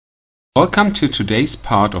Welcome to today's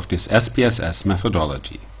part of this SPSS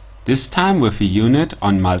methodology, this time with a unit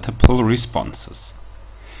on multiple responses.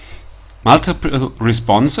 Multiple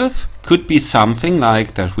responsive could be something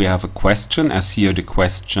like that we have a question, as here the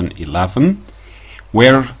question 11,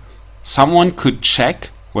 where someone could check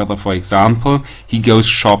whether, for example, he goes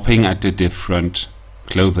shopping at the different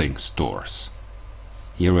clothing stores.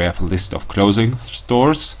 Here we have a list of clothing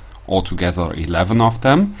stores, altogether 11 of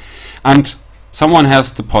them, and someone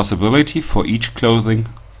has the possibility for each clothing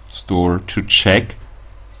store to check,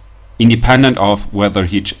 independent of whether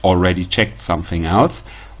he already checked something else,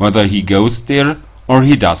 whether he goes there or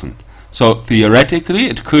he doesn't. So theoretically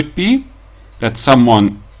it could be that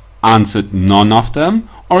someone answered none of them,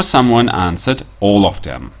 or someone answered all of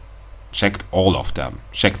them, checked all of them,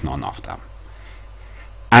 checked none of them.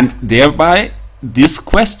 And thereby this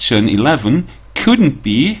question 11 couldn't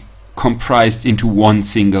be comprised into one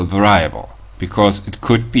single variable, because it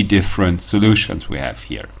could be different solutions we have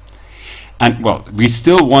here. And well, we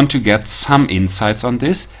still want to get some insights on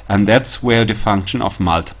this, and that's where the function of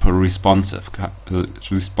multiple responsive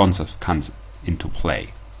comes into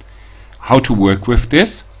play. How to work with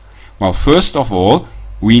this? Well, first of all,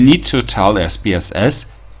 we need to tell SPSS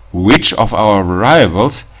which of our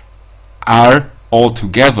variables are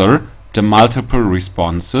altogether the multiple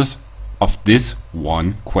responses of this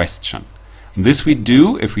one question. This we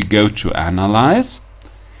do if we go to Analyze,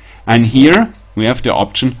 and here we have the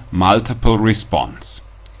option Multiple Response.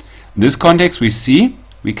 In this context we see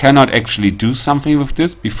we cannot actually do something with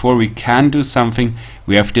this. Before we can do something,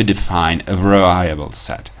 we have to define a variable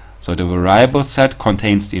set. So the variable set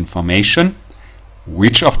contains the information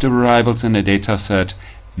which of the variables in the data set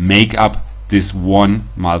make up this one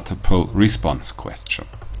multiple response question.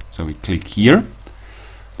 So we click here,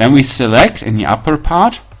 then we select in the upper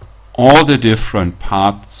part all the different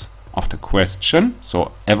parts of the question,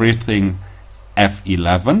 so everything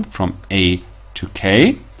F11 from A to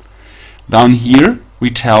K. Down here we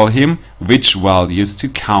tell him which values to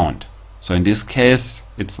count. So in this case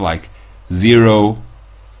it's like 0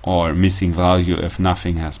 or missing value if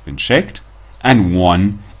nothing has been checked, and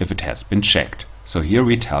 1 if it has been checked. So here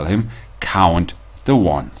we tell him count the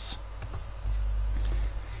ones.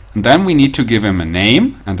 And then we need to give him a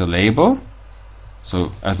name and a label.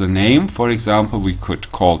 So as a name, for example, we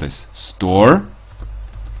could call this store,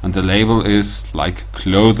 and the label is like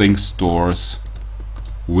clothing stores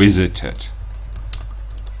visited.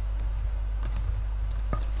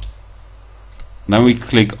 Then we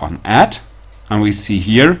click on Add, and we see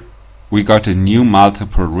here we got a new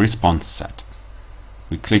multiple response set.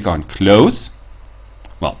 We click on Close.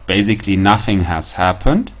 Well, basically nothing has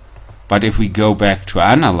happened, but if we go back to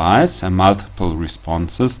Analyze and Multiple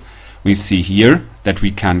Responses, we see here that we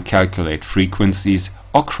can calculate frequencies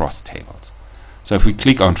or cross tables. So if we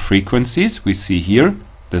click on frequencies, we see here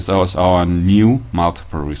this is our new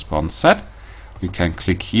multiple response set. We can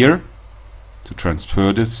click here to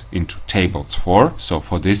transfer this into tables 4. So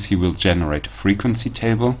for this he will generate a frequency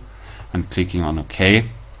table, and clicking on OK,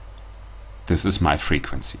 this is my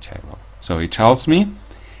frequency table. So he tells me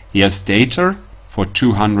he has data for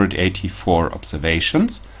 284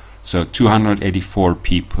 observations. So 284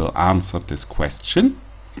 people answered this question.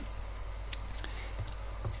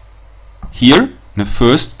 Here in the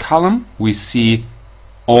first column we see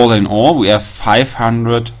all in all we have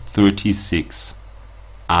 536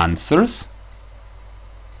 answers,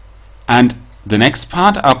 and the next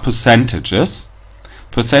part are percentages.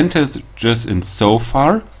 Percentages in so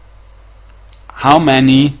far, how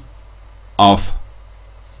many of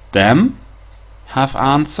them have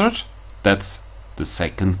answered, that's the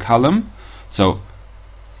second column. So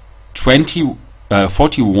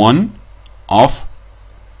 41 of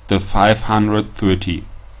the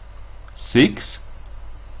 536,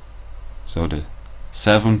 so the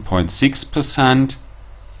 7.6%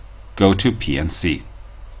 go to P&C.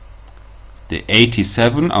 The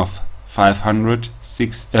 87 of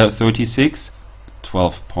 536,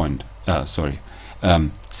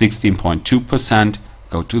 16.2%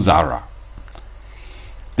 go to Zara.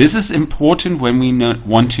 This is important when we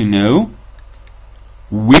want to know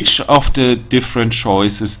which of the different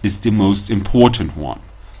choices is the most important one.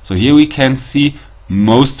 So here we can see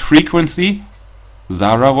most frequently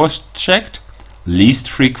Zara was checked, least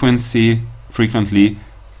frequently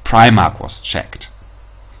Primark was checked.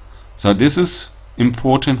 So this is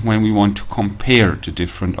important when we want to compare the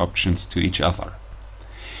different options to each other.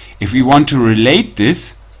 If we want to relate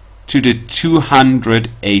this to the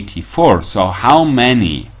 284, so how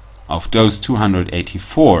many of those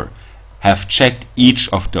 284 have checked each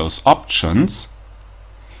of those options,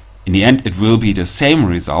 in the end it will be the same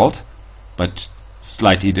result, but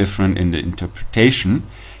slightly different in the interpretation.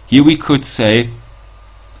 Here we could say,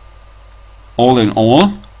 all in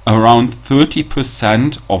all, around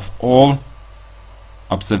 30% of all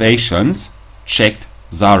observations checked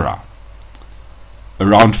Zara.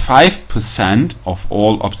 Around 5% of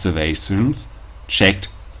all observations checked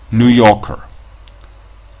New Yorker.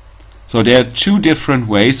 So there are two different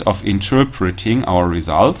ways of interpreting our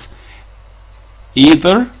results.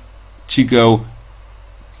 Either to go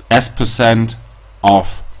as percent of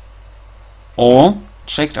all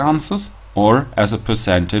checked answers or as a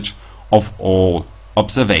percentage of all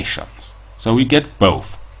observations. So we get both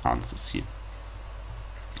answers here.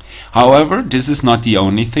 However, this is not the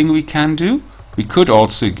only thing we can do. We could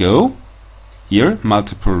also go here,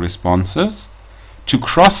 multiple responses, to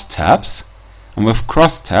crosstabs, and with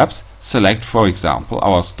crosstabs select, for example,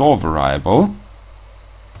 our store variable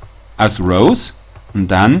as rows and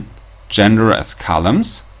then gender as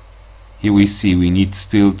columns. Here we see we need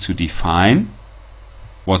still to define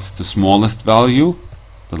what's the smallest value,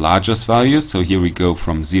 the largest value. So here we go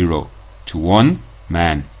from 0 to 1,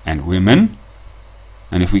 men and women.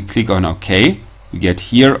 And if we click on OK, we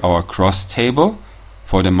get here our cross table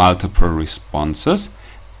for the multiple responses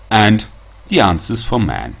and the answers for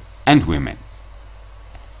men and women.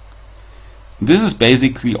 This is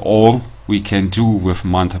basically all we can do with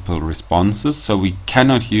multiple responses, so we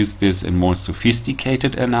cannot use this in more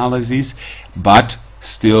sophisticated analyses, but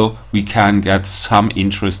still we can get some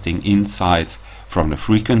interesting insights from the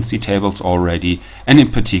frequency tables already, and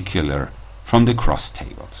in particular from the cross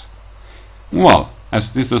tables. Well,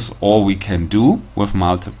 as this is all we can do with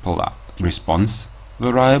multiple response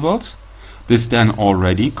variables, this then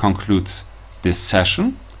already concludes this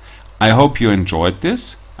session. I hope you enjoyed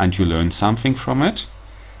this and you learned something from it.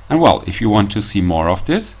 And well, if you want to see more of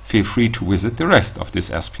this, feel free to visit the rest of this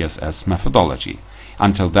SPSS methodology.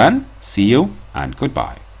 Until then, see you and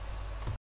goodbye.